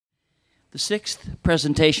The sixth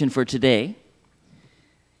presentation for today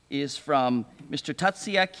is from Mr.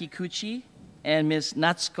 Tatsuya Kikuchi and Ms.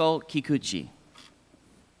 Natsuko Kikuchi.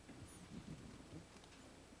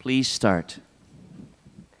 Please start.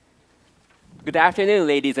 Good afternoon,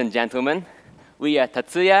 ladies and gentlemen. We are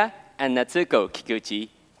Tatsuya and Natsuko Kikuchi,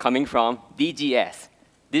 coming from DGS,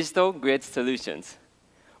 Digital Grid Solutions.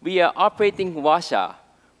 We are operating Washa,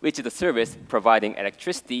 which is a service providing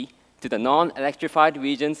electricity to the non-electrified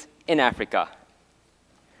regions in Africa.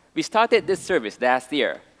 We started this service last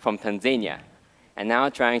year from Tanzania, and now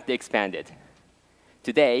trying to expand it.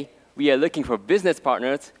 Today, we are looking for business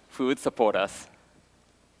partners who would support us.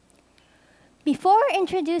 Before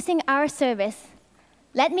introducing our service,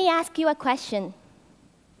 let me ask you a question.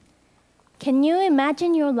 Can you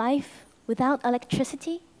imagine your life without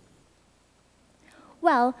electricity?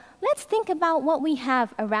 Well, let's think about what we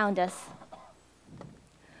have around us.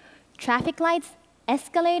 Traffic lights,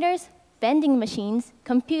 escalators, vending machines,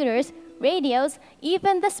 computers, radios,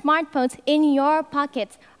 even the smartphones in your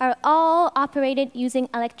pockets are all operated using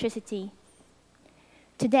electricity.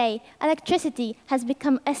 Today, electricity has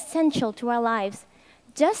become essential to our lives,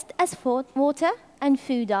 just as water and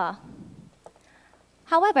food are.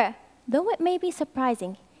 However, though it may be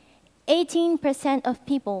surprising, 18% of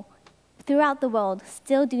people throughout the world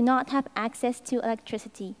still do not have access to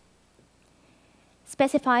electricity.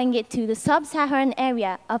 Specifying it to the sub-Saharan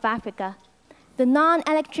area of Africa, the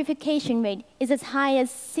non-electrification rate is as high as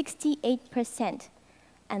 68%,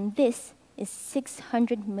 and this is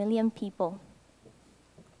 600 million people.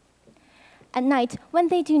 At night, when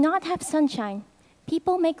they do not have sunshine,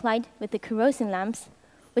 people make light with the kerosene lamps,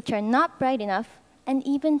 which are not bright enough and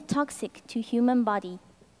even toxic to human body.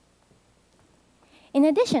 In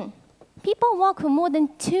addition, people walk for more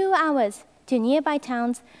than 2 hours to nearby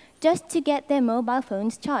towns just to get their mobile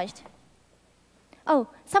phones charged. Oh,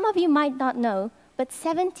 some of you might not know, but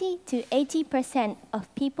 70 to 80%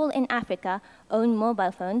 of people in Africa own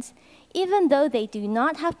mobile phones, even though they do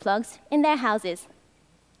not have plugs in their houses.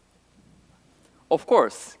 Of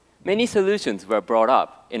course, many solutions were brought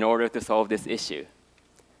up in order to solve this issue.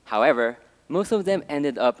 However, most of them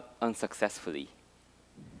ended up unsuccessfully.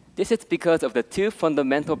 This is because of the two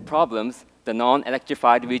fundamental problems the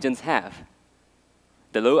non-electrified regions have: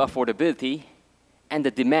 the low affordability and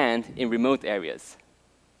the demand in remote areas.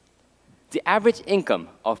 The average income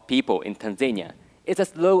of people in Tanzania is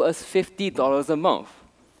as low as $50 a month.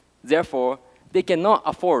 Therefore, they cannot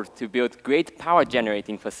afford to build great power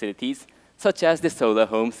generating facilities such as the solar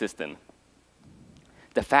home system.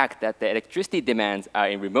 The fact that the electricity demands are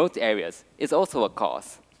in remote areas is also a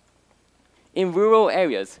cause. In rural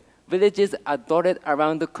areas, villages are dotted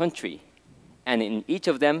around the country, and in each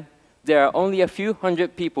of them, there are only a few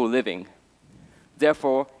hundred people living.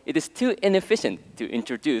 Therefore, it is too inefficient to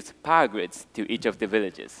introduce power grids to each of the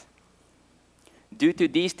villages. Due to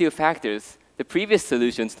these two factors, the previous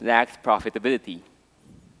solutions lacked profitability.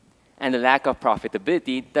 And the lack of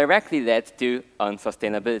profitability directly led to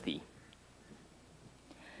unsustainability.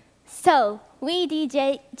 So, we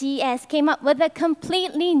DGS came up with a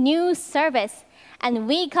completely new service, and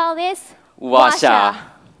we call this Washa.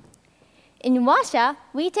 In Washa,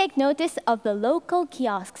 we take notice of the local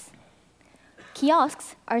kiosks.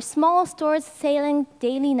 Kiosks are small stores selling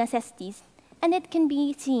daily necessities, and it can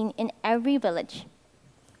be seen in every village.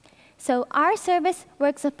 So our service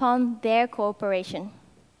works upon their cooperation.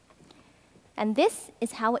 And this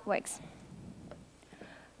is how it works.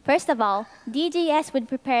 First of all, DGS would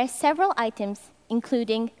prepare several items,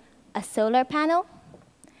 including a solar panel,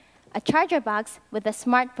 a charger box with a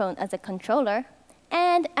smartphone as a controller,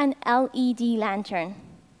 and an LED lantern.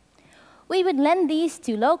 We would lend these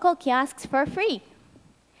to local kiosks for free.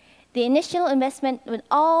 The initial investment would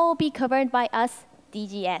all be covered by us,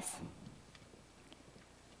 DGS.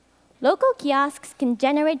 Local kiosks can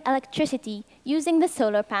generate electricity using the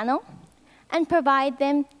solar panel and provide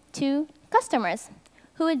them to customers,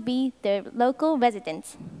 who would be the local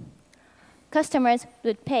residents. Customers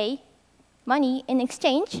would pay money in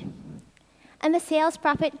exchange, and the sales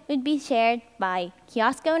profit would be shared by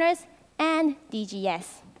kiosk owners and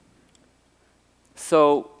DGS.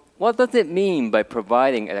 So, what does it mean by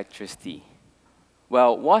providing electricity?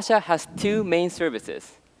 Well, Washa has two main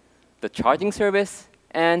services: the charging service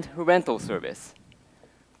and rental service.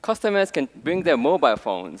 Customers can bring their mobile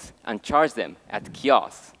phones and charge them at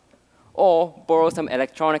kiosks, or borrow some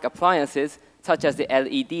electronic appliances such as the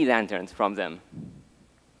LED lanterns from them.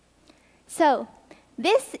 So,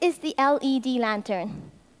 this is the LED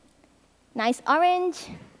lantern. Nice orange,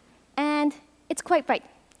 and it's quite bright,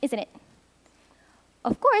 isn't it?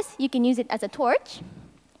 Of course, you can use it as a torch,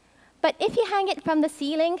 but if you hang it from the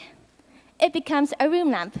ceiling, it becomes a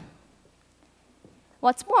room lamp.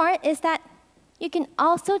 What's more is that you can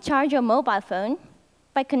also charge your mobile phone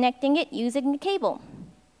by connecting it using a cable,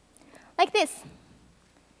 like this.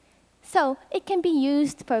 So it can be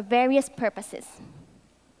used for various purposes.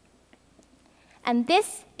 And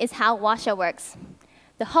this is how Washa works.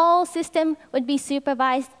 The whole system would be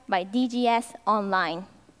supervised by DGS online.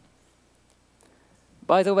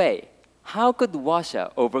 By the way, how could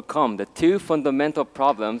Washa overcome the two fundamental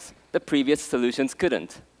problems the previous solutions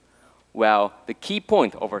couldn't? Well, the key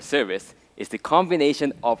point of our service is the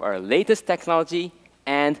combination of our latest technology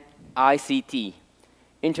and ICT,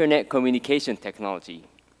 Internet Communication Technology.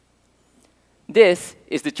 This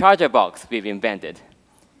is the charger box we've invented.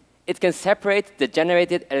 It can separate the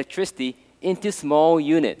generated electricity into small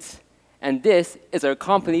units, and this is our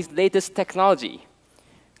company's latest technology.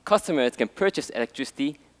 Customers can purchase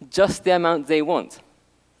electricity just the amount they want.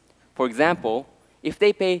 For example, if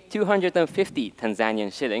they pay 250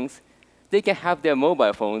 Tanzanian shillings, they can have their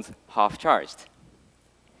mobile phones half-charged.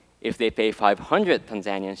 If they pay 500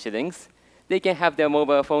 Tanzanian shillings, they can have their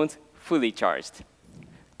mobile phones fully charged.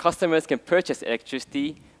 Customers can purchase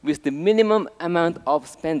electricity with the minimum amount of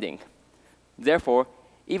spending. Therefore,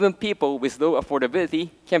 even people with low affordability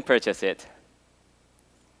can purchase it.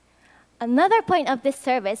 Another point of this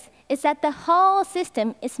service is that the whole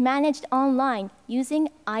system is managed online using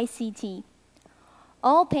ICT.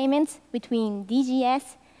 All payments between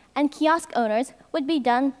DGS and kiosk owners would be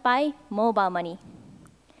done by mobile money.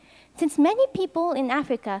 Since many people in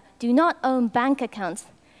Africa do not own bank accounts,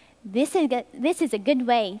 this is a good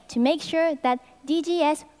way to make sure that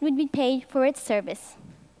DGS would be paid for its service.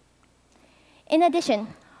 In addition,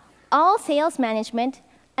 all sales management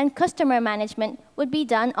and customer management would be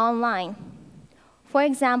done online. For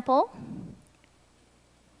example,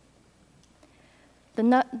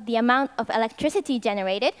 the amount of electricity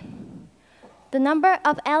generated, the number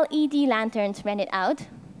of LED lanterns rented out,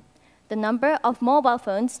 the number of mobile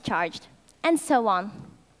phones charged, and so on.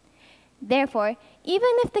 Therefore, even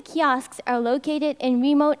if the kiosks are located in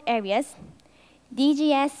remote areas,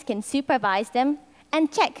 DGS can supervise them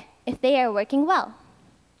and check if they are working well.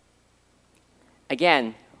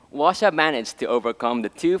 Again, Washa managed to overcome the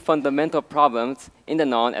two fundamental problems in the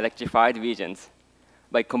non-electrified regions.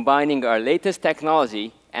 By combining our latest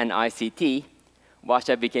technology and ICT,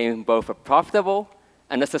 Washa became both a profitable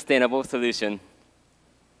and a sustainable solution.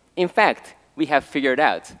 In fact, we have figured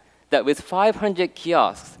out that with 500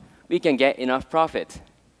 kiosks, we can get enough profit.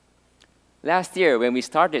 Last year, when we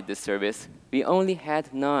started this service, we only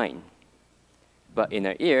had 9. But in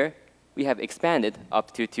a year, we have expanded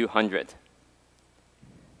up to 200.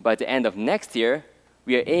 By the end of next year,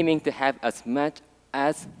 we are aiming to have as much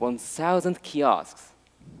as 1,000 kiosks.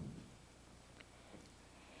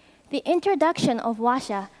 The introduction of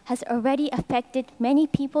Washa has already affected many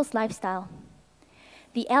people's lifestyle.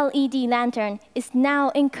 The LED lantern is now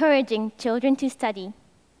encouraging children to study.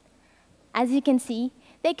 As you can see,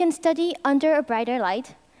 they can study under a brighter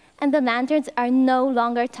light, and the lanterns are no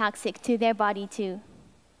longer toxic to their body too.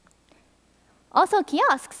 Also,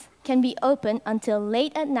 kiosks can be open until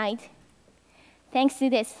late at night. Thanks to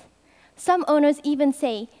this, some owners even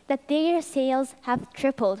say that their sales have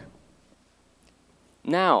tripled.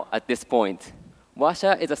 Now, at this point,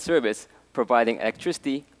 Washa is a service providing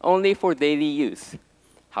electricity only for daily use.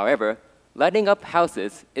 However, lighting up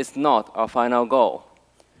houses is not our final goal.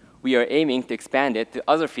 We are aiming to expand it to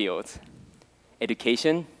other fields: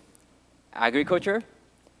 education, agriculture,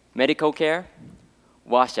 medical care.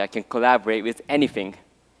 Washa can collaborate with anything.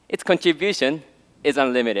 Its contribution is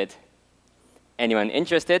unlimited. Anyone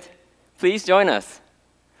interested? Please join us.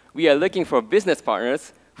 We are looking for business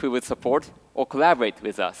partners who would support or collaborate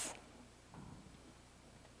with us.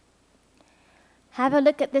 Have a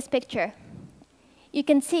look at this picture. You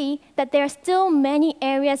can see that there are still many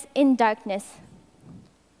areas in darkness.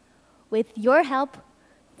 With your help,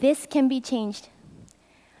 this can be changed.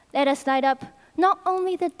 Let us light up not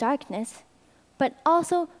only the darkness, but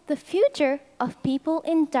also the future of people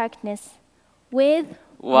in darkness with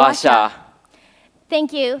Washa.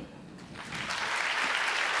 Thank you.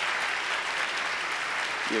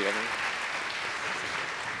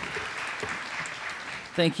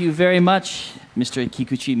 Thank you very much, Mr.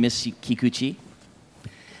 Kikuchi, Miss Kikuchi.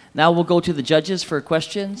 Now we'll go to the judges for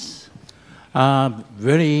questions.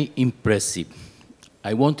 Very impressive.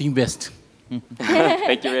 I want to invest.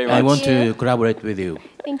 Thank you very much. I want to collaborate with you.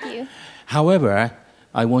 Thank you. However,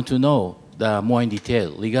 I want to know more in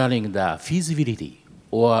detail regarding the feasibility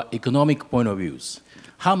or economic point of views.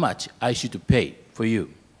 How much I should pay for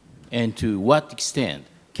you, and to what extent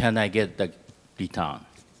can I get the return?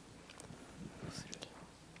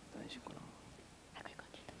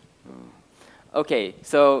 Okay,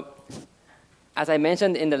 so as I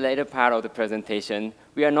mentioned in the later part of the presentation,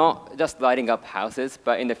 we are not just lighting up houses,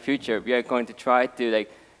 but in the future, we are going to try to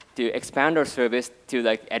expand our service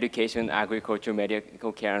to education, agriculture,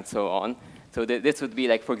 medical care, and so on. So this would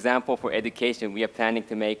be for example, for education, we are planning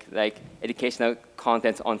to make educational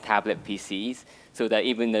contents on tablet PCs, so that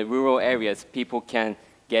even in the rural areas, people can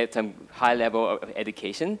get some high level of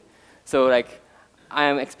education. So I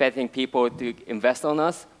am expecting people to invest on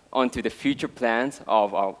us onto the future plans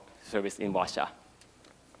of our service in Washa.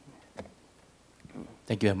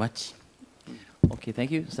 Thank you very much. Okay,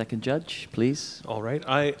 thank you. Second judge, please. All right.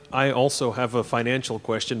 I also have a financial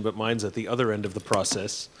question, but mine's at the other end of the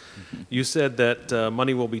process. You said that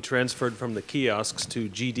money will be transferred from the kiosks to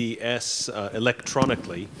GDS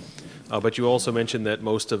electronically, but you also mentioned that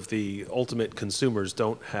most of the ultimate consumers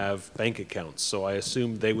don't have bank accounts, so I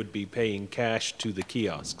assume they would be paying cash to the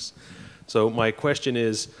kiosks. So my question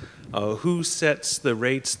is, who sets the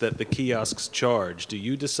rates that the kiosks charge? Do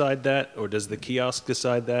you decide that, or does the kiosk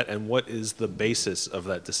decide that, and what is the basis of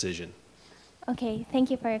that decision? Okay,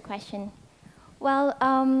 thank you for your question. Well,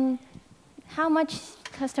 how much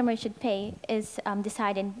customers should pay is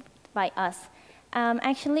decided by us.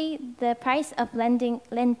 Actually, the price of lending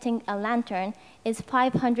a lantern is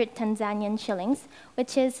 500 Tanzanian shillings,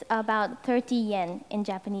 which is about 30 yen in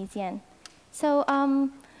Japanese yen. So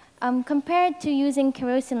compared to using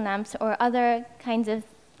kerosene lamps or other kinds of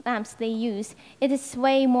lamps they use, it is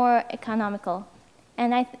way more economical.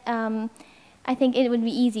 And I think it would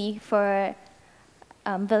be easy for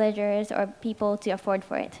villagers or people to afford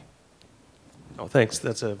for it. Oh, thanks.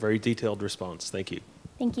 That's a very detailed response. Thank you.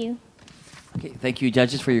 Thank you. Okay, thank you,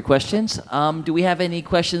 judges, for your questions. Do we have any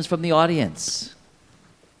questions from the audience?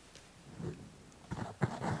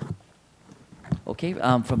 Okay,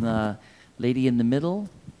 from the lady in the middle.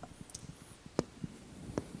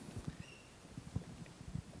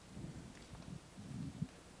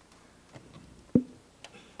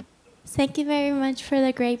 Thank you very much for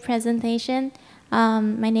the great presentation.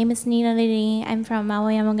 My name is Nina Lili. I'm from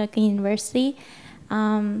Nagoya University.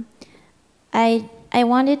 I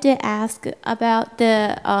wanted to ask about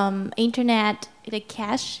the internet, the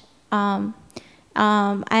cash. I'm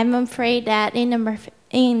afraid that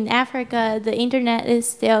in Africa, the internet is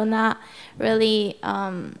still not really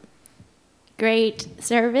great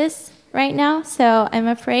service right now. So I'm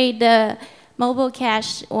afraid the mobile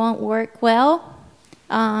cash won't work well.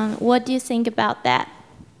 What do you think about that?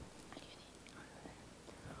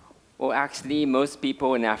 Well, actually, most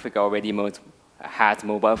people in Africa already had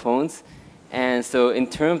mobile phones. And so in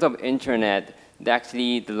terms of internet,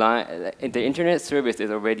 actually the internet service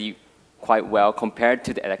is already quite well compared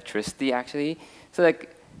to the electricity, actually. So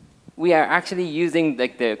we are actually using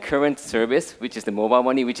the current service, which is the mobile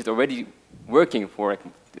money, which is already working for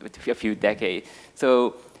a few decades.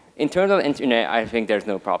 So in terms of internet, I think there's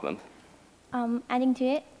no problem. Adding to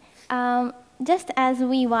it, just as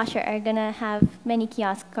we Washer are going to have many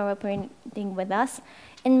kiosks cooperating with us,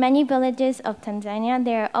 in many villages of Tanzania,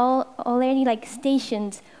 there are already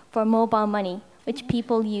stations for mobile money, which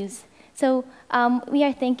people use. So we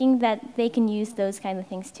are thinking that they can use those kind of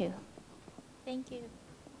things too. Thank you.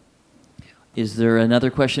 Is there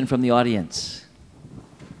another question from the audience?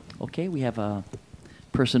 Okay, we have a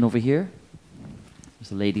person over here.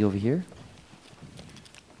 There's a lady over here.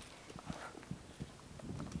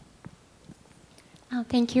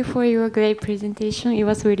 Thank you for your great presentation. It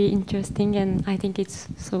was really interesting, and I think it's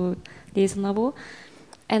so reasonable.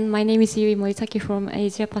 And my name is Yui Morisaki from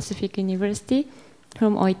Asia Pacific University,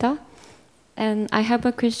 from Oita. And I have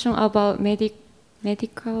a question about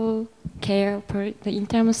medical care. In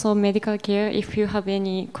terms of medical care, if you have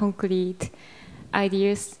any concrete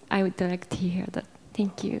ideas, I would like to hear that.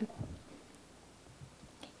 Thank you.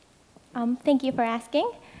 Thank you for asking.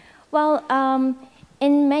 Well,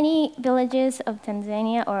 in many villages of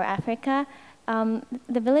Tanzania or Africa,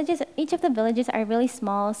 each of the villages are really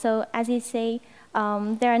small. So as you say,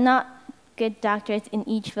 there are not good doctors in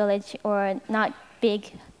each village or not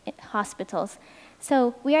big hospitals.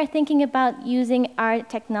 So we are thinking about using our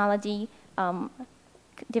technology, the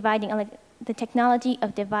technology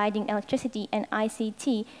of dividing electricity and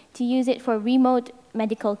ICT to use it for remote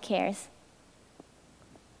medical cares.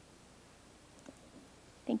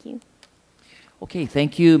 Thank you. Okay,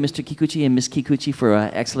 thank you, Mr. Kikuchi and Ms. Kikuchi, for an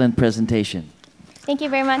excellent presentation. Thank you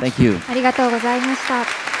very much. Thank you. ありがとうございまし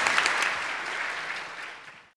た。